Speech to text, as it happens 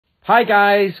Hi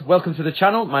guys, welcome to the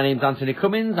channel. My name's Anthony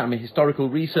Cummins. I'm a historical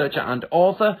researcher and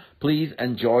author. Please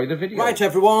enjoy the video. Right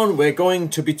everyone, we're going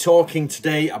to be talking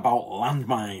today about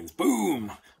landmines.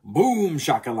 Boom! Boom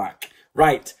shakalak.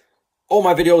 Right, all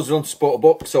my videos are on to support a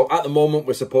book. So at the moment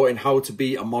we're supporting How to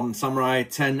Be a Modern Samurai,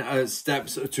 10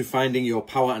 Steps to Finding Your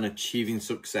Power and Achieving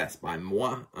Success by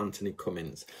moi, Anthony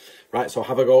Cummins. Right, so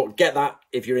have a go. Get that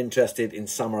if you're interested in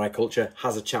samurai culture.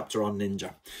 Has a chapter on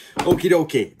ninja. Okie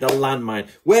dokie, the landmine.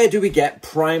 Where do we get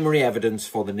primary evidence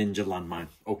for the ninja landmine?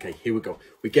 Okay, here we go.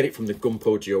 We get it from the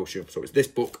Gunpei Joshu. So it's this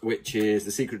book, which is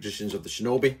The Secret Traditions of the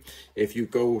Shinobi. If you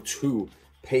go to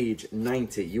page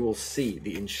 90, you will see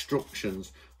the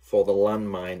instructions for the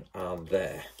landmine are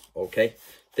there. Okay,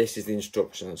 this is the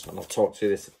instructions, and I'll talk to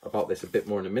you about this a bit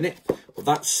more in a minute. But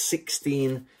that's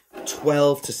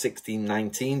 1612 to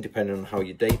 1619, depending on how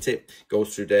you date it.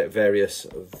 Goes through various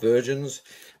versions.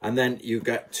 And then you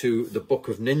get to the Book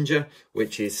of Ninja,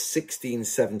 which is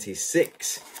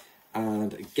 1676.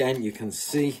 And again, you can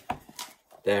see,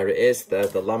 there it is.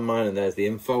 There's the landmine and there's the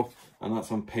info. And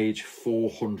that's on page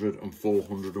 400 and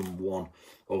 401.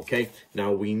 Okay,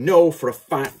 now we know for a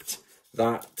fact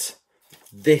that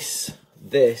this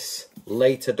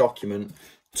later document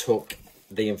took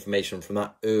the information from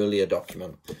that earlier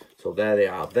document. So there they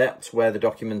are. That's where the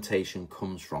documentation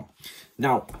comes from.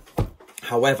 Now,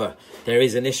 however, there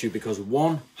is an issue because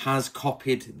one has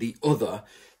copied the other.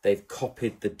 They've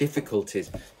copied the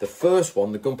difficulties. The first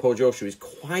one, the Gunpei Joshu, is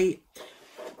quite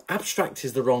abstract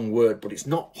is the wrong word, but it's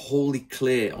not wholly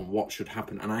clear on what should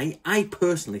happen. And I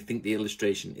personally think the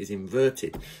illustration is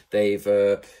inverted. They've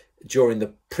during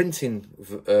the printing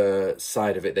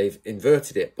side of it, they've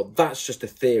inverted it, but that's just a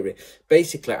theory.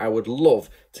 Basically, I would love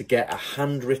to get a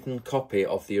handwritten copy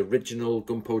of the original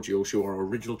Gunpei Joshu or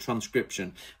original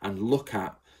transcription and look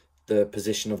at the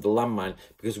position of the landmine,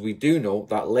 because we do know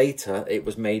that later it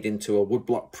was made into a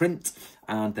woodblock print,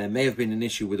 and there may have been an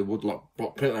issue with a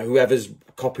woodblock print. Like whoever's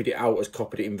copied it out has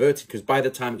copied it inverted, because by the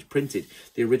time it's printed,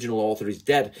 the original author is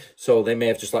dead. So they may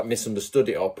have just like misunderstood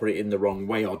it or put it in the wrong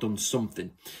way or done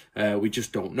something. We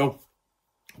just don't know.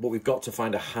 But we've got to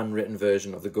find a handwritten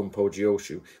version of the Gunpei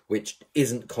Joshu, which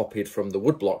isn't copied from the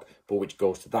woodblock, but which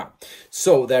goes to that.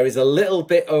 So there is a little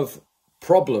bit of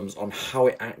problems on how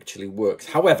it actually works.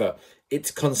 However,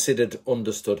 it's considered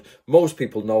understood. Most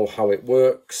people know how it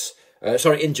works.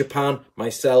 In Japan,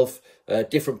 myself,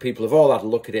 different people have all had a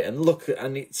look at it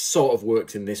and it sort of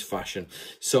works in this fashion.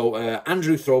 So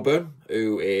Andrew Throburn,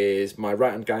 who is my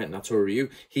right hand guy at Natura Ryu,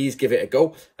 he's give it a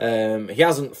go. He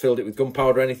hasn't filled it with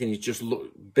gunpowder or anything. He's just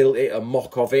built it, a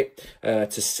mock of it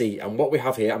to see. And what we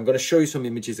have here, I'm going to show you some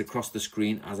images across the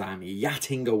screen as I'm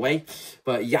yatting away.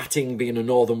 But yatting being a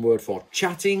northern word for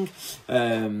chatting.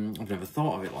 I've never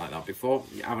thought of it like that before.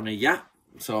 You're having a yat.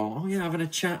 So, oh yeah, having a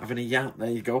chat, having a yat,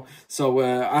 there you go. So,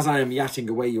 as I am yatting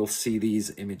away, you'll see these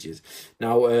images.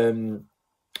 Now,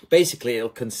 basically, it'll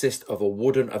consist of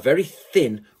a very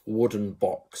thin wooden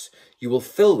box. You will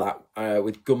fill that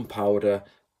with gunpowder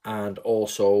and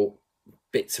also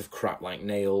bits of crap like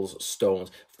nails,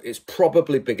 stones. It's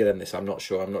probably bigger than this, I'm not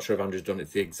sure. I'm not sure if Andrew's done it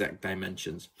to the exact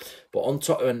dimensions. But on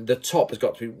top, and the top has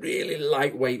got to be really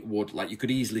lightweight wood, like you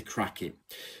could easily crack it.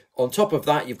 On top of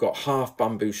that, you've got half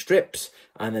bamboo strips,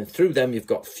 and then through them, you've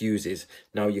got fuses.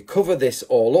 Now, you cover this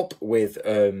all up with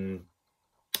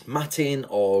matting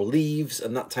or leaves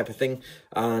and that type of thing.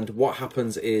 And what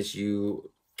happens is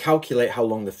you calculate how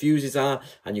long the fuses are,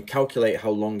 and you calculate how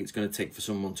long it's going to take for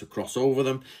someone to cross over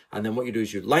them. And then what you do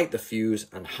is you light the fuse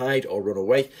and hide or run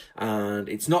away. And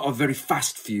it's not a very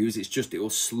fast fuse. It's just, it will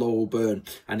slow burn.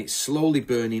 And it's slowly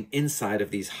burning inside of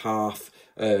these half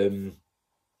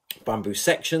bamboo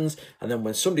sections, and then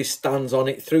when somebody stands on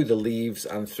it through the leaves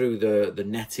and through the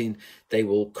netting, they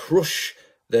will crush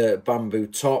the bamboo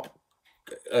top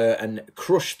and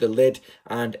crush the lid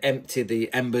and empty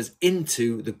the embers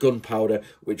into the gunpowder,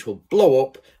 which will blow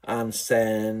up and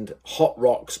send hot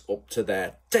rocks up to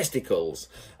their testicles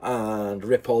and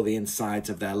rip all the insides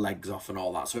of their legs off and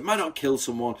all that. So it might not kill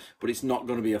someone, but it's not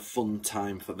going to be a fun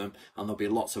time for them, and there'll be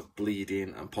lots of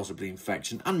bleeding and possibly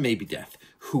infection and maybe death.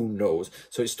 Who knows?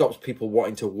 So it stops people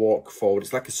wanting to walk forward.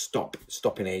 It's like a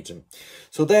stopping agent.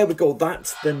 So there we go.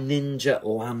 That's the ninja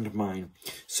landmine.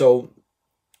 So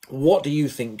what do you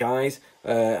think, guys?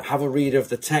 Have a read of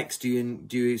the text. Do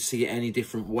you see it any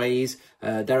different ways?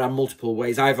 There are multiple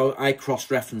ways. I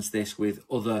cross-referenced this with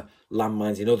other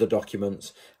landmines in other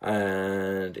documents,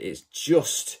 and it's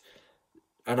just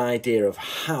an idea of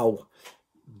how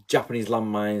Japanese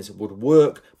landmines would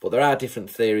work, but there are different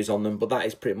theories on them, but that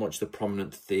is pretty much the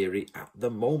prominent theory at the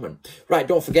moment. Right,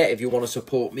 don't forget, if you want to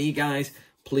support me, guys,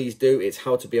 please do. It's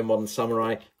How to Be a Modern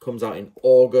Samurai. Comes out in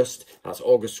August. That's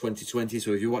August 2020.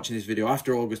 So if you're watching this video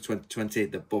after August 2020,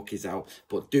 the book is out.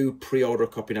 But do pre-order a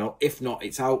copy now. If not,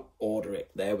 it's out. Order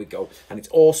it. There we go. And it's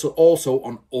also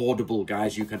on Audible,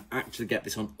 guys. You can actually get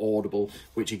this on Audible,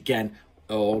 which again,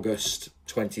 August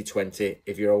 2020.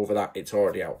 If you're over that, it's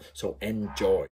already out. So enjoy.